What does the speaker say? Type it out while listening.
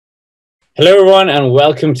Hello everyone and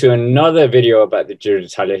welcome to another video about the Giro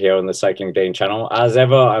d'Italia here on the Cycling Dane channel. As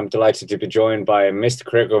ever, I'm delighted to be joined by Mr.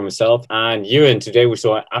 Critical himself and Ewan. Today we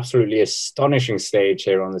saw an absolutely astonishing stage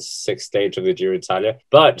here on the sixth stage of the Giro d'Italia,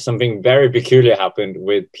 but something very peculiar happened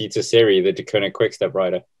with Pieter Serry, the Deceuninck-Quickstep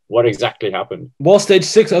rider. What exactly happened? Well, stage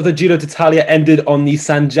 6 of the Giro d'Italia ended on the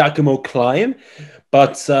San Giacomo climb,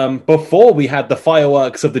 but before we had the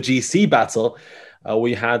fireworks of the GC battle,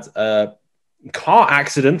 we had a car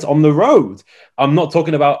accident on the road. I'm not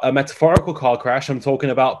talking about a metaphorical car crash. I'm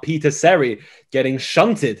talking about Pieter Serry getting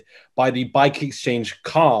shunted by the BikeExchange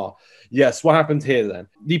car. Yes, what happened here then?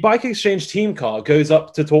 The BikeExchange team car goes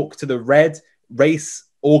up to talk to the red race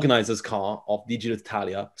organizer's car of the Giro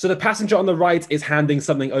d'Italia. So the passenger on the right is handing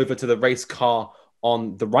something over to the race car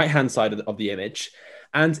on the right-hand side of the image.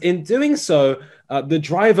 And in doing so, the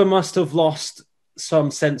driver must have lost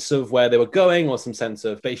some sense of where they were going or some sense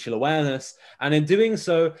of spatial awareness. And in doing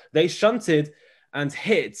so, they shunted and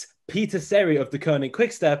hit Pieter Serry of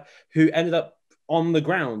Deceuninck-Quickstep, who ended up on the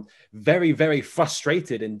ground, very, very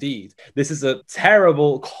frustrated indeed. This is a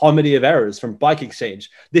terrible comedy of errors from BikeExchange.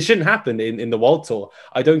 This shouldn't happen in the World Tour.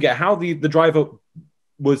 I don't get how the driver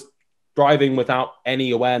was driving without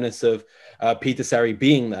any awareness of Pieter Serry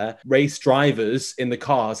being there. Race drivers in the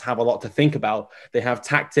cars have a lot to think about. They have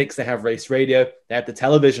tactics, they have race radio, they have the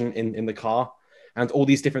television in the car, and all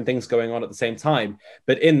these different things going on at the same time.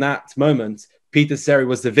 But in that moment, Pieter Serry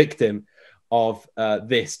was the victim of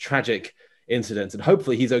this tragic incident, and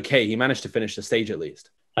hopefully he's okay. He managed to finish the stage at least.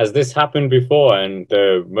 Has this happened before? And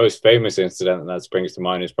the most famous incident that springs to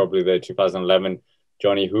mind is probably the 2011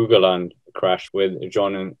 Johnny Hoogerland crash with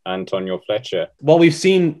John and Antonio Fletcher. Well, we've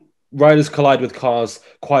seen riders collide with cars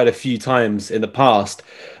quite a few times in the past.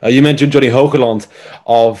 You mentioned Johnny Hogeland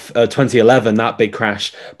of 2011, that big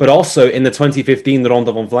crash, but also in the 2015 Ronde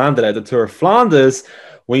van Vlaanderen, the Tour of Flanders,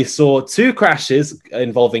 we saw two crashes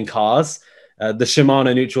involving cars. The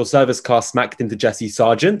Shimano neutral service car smacked into Jesse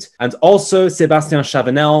Sargent, and also Sébastien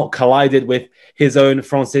Chavanel collided with his own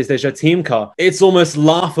Francis Déjà team car. It's almost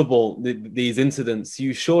laughable, these incidents.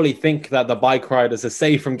 You surely think that the bike riders are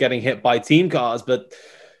safe from getting hit by team cars, but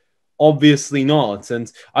obviously not.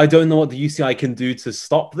 And I don't know what the UCI can do to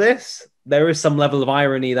stop this. There is some level of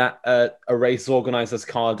irony that a race organizer's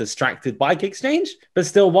car distracted BikeExchange, but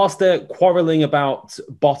still, whilst they're quarreling about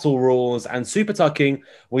bottle rules and super tucking,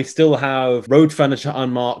 we still have road furniture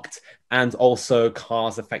unmarked and also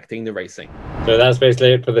cars affecting the racing. So that's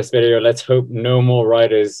basically it for this video. Let's hope no more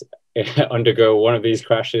riders undergo one of these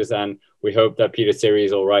crashes, and we hope that Pieter Serry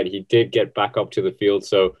is all right. He did get back up to the field,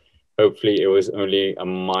 so hopefully it was only a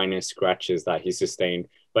minor scratches that he sustained.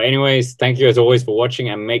 But anyways, thank you as always for watching,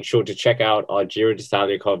 and make sure to check out our Giro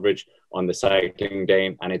d'Italia coverage on the Cycling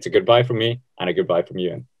Dane. And it's a goodbye from me and a goodbye from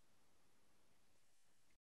you.